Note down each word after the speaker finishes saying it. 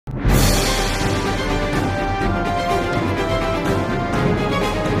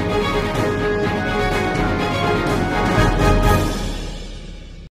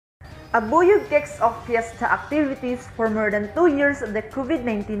Abuyog kicks off fiesta activities for more than 2 years of the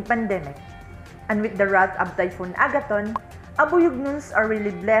COVID-19 pandemic. And with the wrath of Typhoon Agaton, Abuyognons are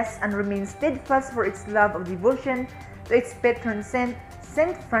really blessed and remain steadfast for its love of devotion to its patron saint,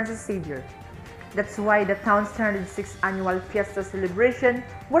 Saint Francis Xavier. That's why the town's 306th Annual Fiesta Celebration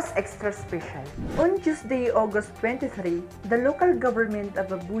was extra special. On Tuesday, August 23, the local government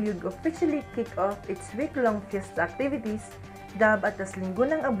of Abuyog officially kicked off its week-long fiesta activities dubbed as Linggo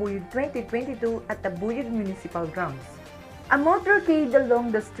ng Abuyog 2022 at Abuyog Municipal Grounds. A motorcade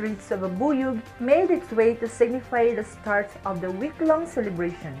along the streets of Abuyog made its way to signify the start of the week-long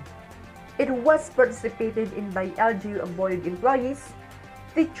celebration. It was participated in by LGU Abuyog employees,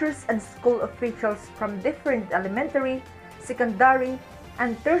 teachers and school officials from different elementary, secondary,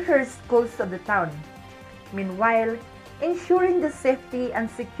 and tertiary schools of the town. Meanwhile, ensuring the safety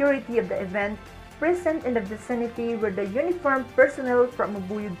and security of the event, present in the vicinity were the uniformed personnel from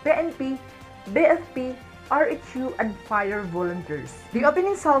Abuyog PNP, BFP, RHU, and fire volunteers. The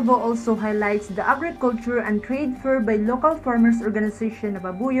opening salvo also highlights the agriculture and trade fair by local farmers organization of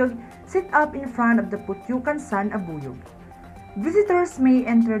Abuyog set up in front of the Putyukan San Abuyog. Visitors may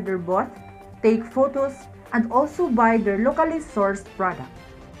enter their booth, take photos, and also buy their locally sourced product.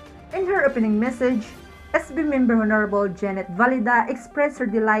 In her opening message, SB member Honorable Janet Valida expressed her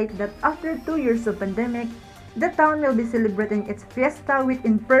delight that after 2 years of pandemic, the town will be celebrating its fiesta with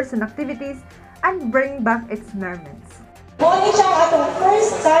in-person activities and bring back its mermaids. Muli siyang atong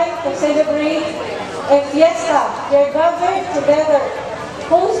first time to celebrate a fiesta. We are gathered together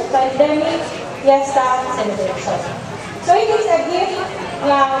post-pandemic fiesta celebration. So it is a gift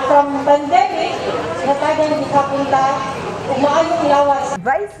from pandemic na tagang ikapunta umaayong lawas.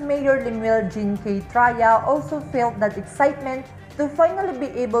 Vice Mayor Lemuel Jean K. Traya also felt that excitement to finally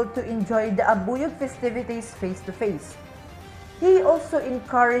be able to enjoy the Abuyog festivities face-to-face. He also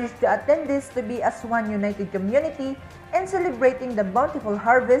encouraged the attendees to be as one united community in celebrating the bountiful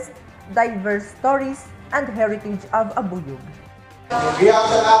harvest, diverse stories, and heritage of Abuyog. Biyak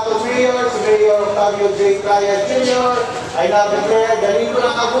sa atong Mayor, si Mayor Octavio J. Traya Jr. ay na-declare the Linggo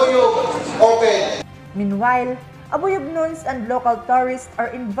ng Abuyog open. Meanwhile, Abuyognons and local tourists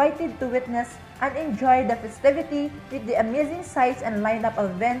are invited to witness and enjoy the festivity with the amazing sights and lineup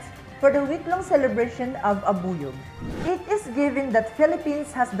of events for the week-long celebration of Abuyog. It is given that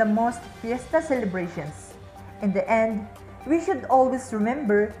Philippines has the most fiesta celebrations. In the end, we should always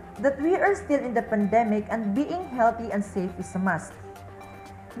remember that we are still in the pandemic and being healthy and safe is a must.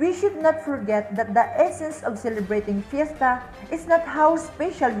 We should not forget that the essence of celebrating fiesta is not how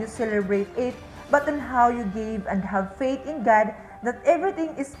special you celebrate it, but on how you give and have faith in God that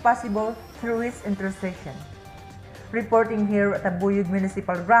everything is possible through His intercession. Reporting here at Abuyog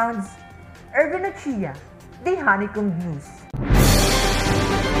Municipal Grounds, Ervin Ochia, The Honeycomb News.